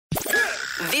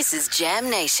This is Jam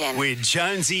Nation. With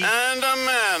Jonesy and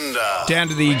Amanda. Down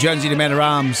to the Jonesy and Amanda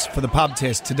Arms for the pub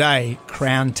test today.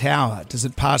 Crown Tower. Does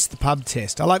it pass the pub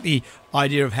test? I like the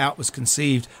idea of how it was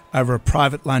conceived over a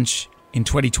private lunch in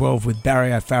 2012 with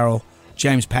Barry O'Farrell,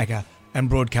 James Packer and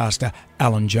broadcaster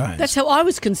Alan Jones. That's how I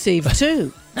was conceived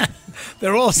too.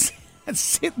 They're all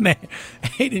sitting there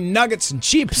eating nuggets and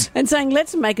chips. And saying,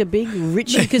 let's make a big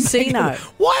Richie casino.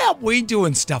 Why aren't we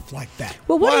doing stuff like that?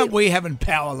 Well, why aren't we having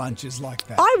power lunches like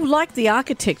that? I like the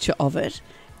architecture of it.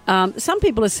 Some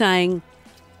people are saying,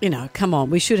 come on,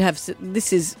 we should have,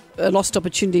 this is a lost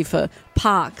opportunity for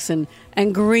parks and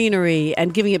greenery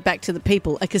and giving it back to the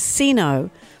people. A casino.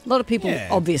 A lot of people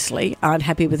obviously aren't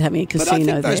happy with having a casino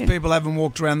there. But I think those people haven't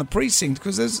walked around the precinct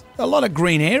because there's a lot of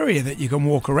green area that you can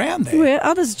walk around there. Where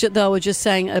others, though, were just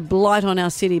saying a blight on our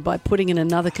city by putting in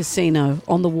another casino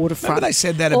on the waterfront. Remember they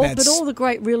said that about... But all the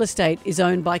great real estate is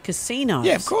owned by casinos.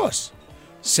 Yeah, of course.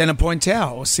 Centrepoint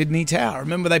Tower or Sydney Tower.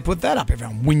 Remember they put that up?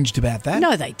 Everyone whinged about that.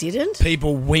 No, they didn't.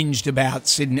 People whinged about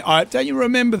Sydney. Don't you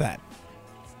remember that?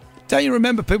 Don't you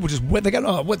remember people just... They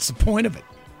go, what's the point of it?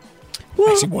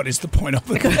 Well, actually, what is the point of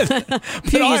it? A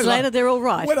few years later, they're all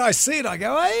right. When I see it, I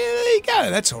go, hey, there you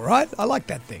go. That's all right. I like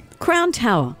that thing. Crown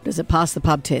Tower. Does it pass the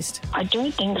pub test? I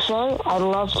don't think so. I'd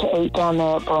love to eat down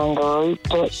there at Barangaroo,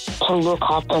 but to look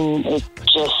up and it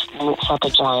just looks like a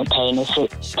giant penis.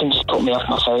 It can just put me off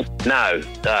my feet. No,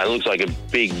 it looks like a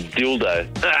big dildo.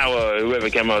 Well, whoever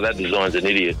came up with that design's an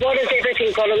idiot. Why does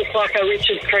everything got to look like a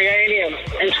Richard Creanium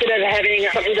instead of having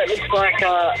something that looks like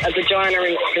a vagina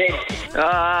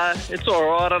instead? It's all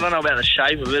right. I don't know about the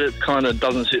shape of it. It kind of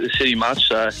doesn't suit the city much,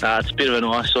 so it's a bit of an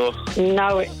eyesore.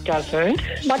 No, it doesn't.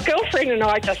 My girlfriend and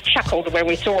I just chuckled when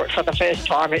we saw it for the first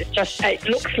time. It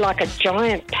looks like a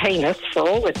giant penis for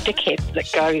all the dickheads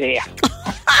that go there.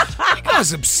 You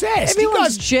guys are obsessed.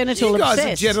 Everyone's genital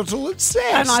obsessed. You guys are genital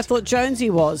obsessed. And I thought Jonesy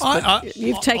was, but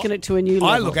you've taken it to a new level.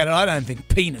 I look at it, I don't think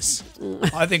penis.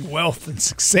 I think wealth and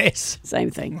success. Same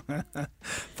thing.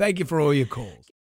 Thank you for all your calls.